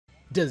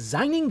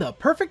Designing the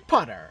Perfect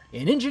Putter.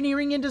 An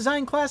engineering and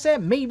design class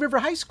at May River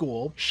High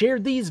School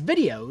shared these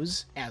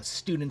videos as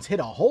students hit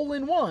a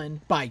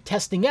hole-in-one by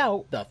testing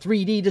out the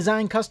 3D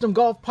design custom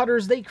golf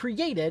putters they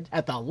created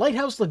at the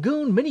Lighthouse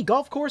Lagoon mini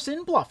golf course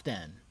in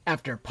Bluffton.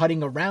 After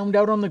putting around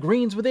out on the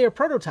greens with their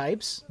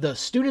prototypes, the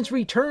students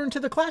returned to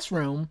the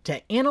classroom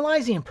to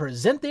analyze and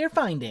present their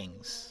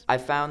findings. I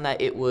found that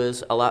it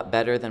was a lot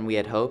better than we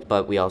had hoped,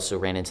 but we also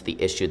ran into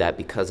the issue that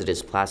because it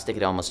is plastic,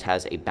 it almost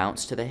has a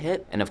bounce to the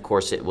hit. And of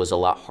course, it was a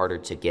lot harder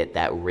to get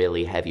that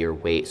really heavier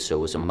weight, so it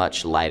was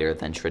much lighter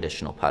than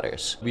traditional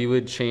putters. We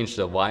would change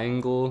the Y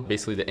angle,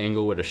 basically the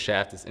angle where the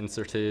shaft is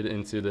inserted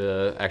into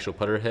the actual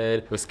putter head.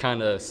 It was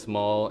kind of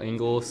small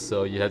angle,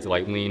 so you had to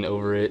lean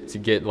over it to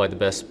get the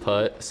best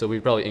putt. So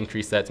we'd probably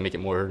increase that to make it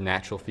more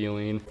natural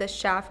feeling. The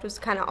shaft was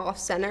kind of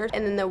off-center,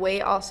 and then the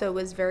weight also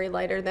was very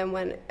lighter than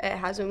when it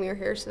has when we were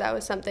here, so that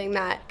was something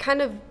that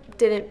kind of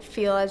didn't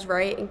feel as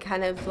right and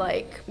kind of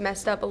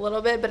messed up a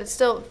little bit, but it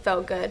still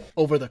felt good.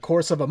 Over the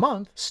course of a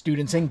month,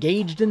 students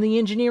engaged in the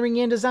engineering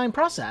and design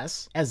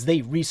process as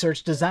they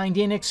researched, designed,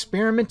 and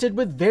experimented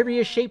with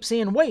various shapes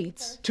and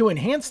weights to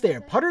enhance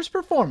their putter's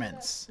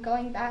performance.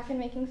 Going back and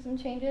making some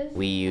changes.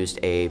 We used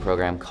a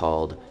program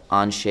called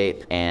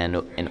Onshape, and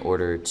in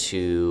order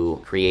to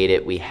create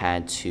it, we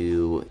had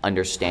to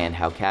understand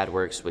how CAD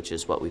works, which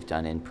is what we've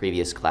done in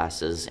previous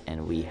classes,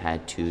 and we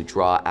had to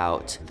draw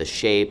out the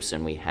shapes,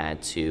 and we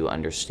had to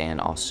understand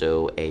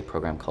also a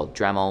program called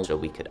Dremel, so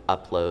we could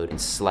upload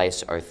and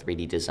slice our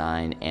 3D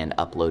design and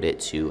upload it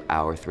to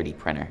our 3D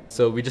printer.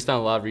 So we just done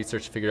a lot of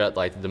research to figure out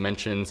the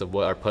dimensions of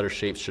what our putter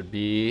shapes should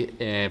be,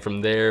 and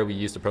from there we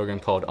used a program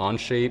called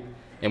Onshape.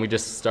 And we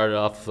just started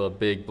off a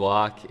big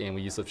block, and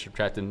we used the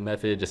subtractive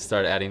method, just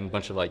started adding a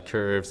bunch of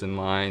curves and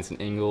lines and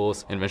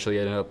angles, and eventually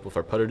ended up with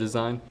our putter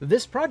design.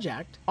 This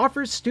project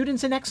offers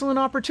students an excellent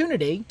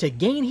opportunity to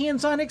gain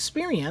hands-on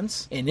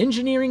experience in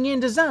engineering and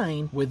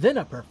design within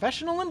a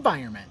professional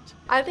environment.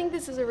 I think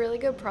this is a really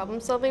good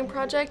problem-solving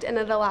project, and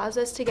it allows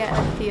us to get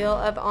a feel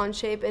of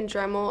Onshape and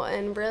Dremel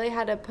and really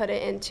how to put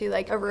it into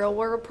a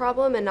real-world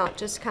problem and not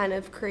just kind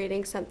of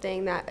creating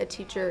something that a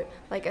teacher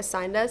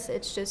assigned us.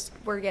 It's just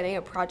we're getting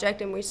a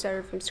project and we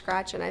started from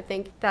scratch, and I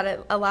think that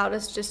it allowed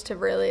us just to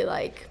really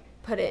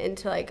put it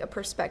into a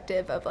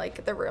perspective of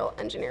the real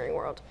engineering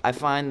world. I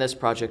find this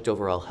project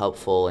overall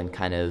helpful in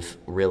kind of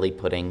really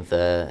putting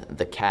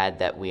the CAD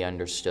that we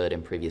understood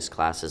in previous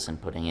classes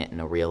and putting it in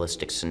a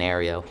realistic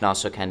scenario, and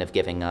also kind of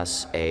giving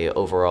us a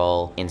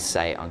overall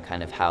insight on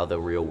kind of how the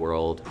real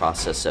world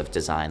process of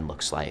design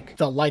looks like.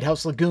 The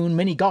Lighthouse Lagoon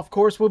mini golf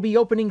course will be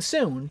opening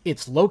soon.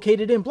 It's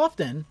located in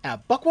Bluffton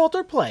at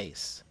Buckwalter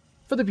Place.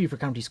 For the Beaufort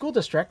County School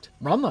District,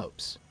 Ron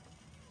Lopes.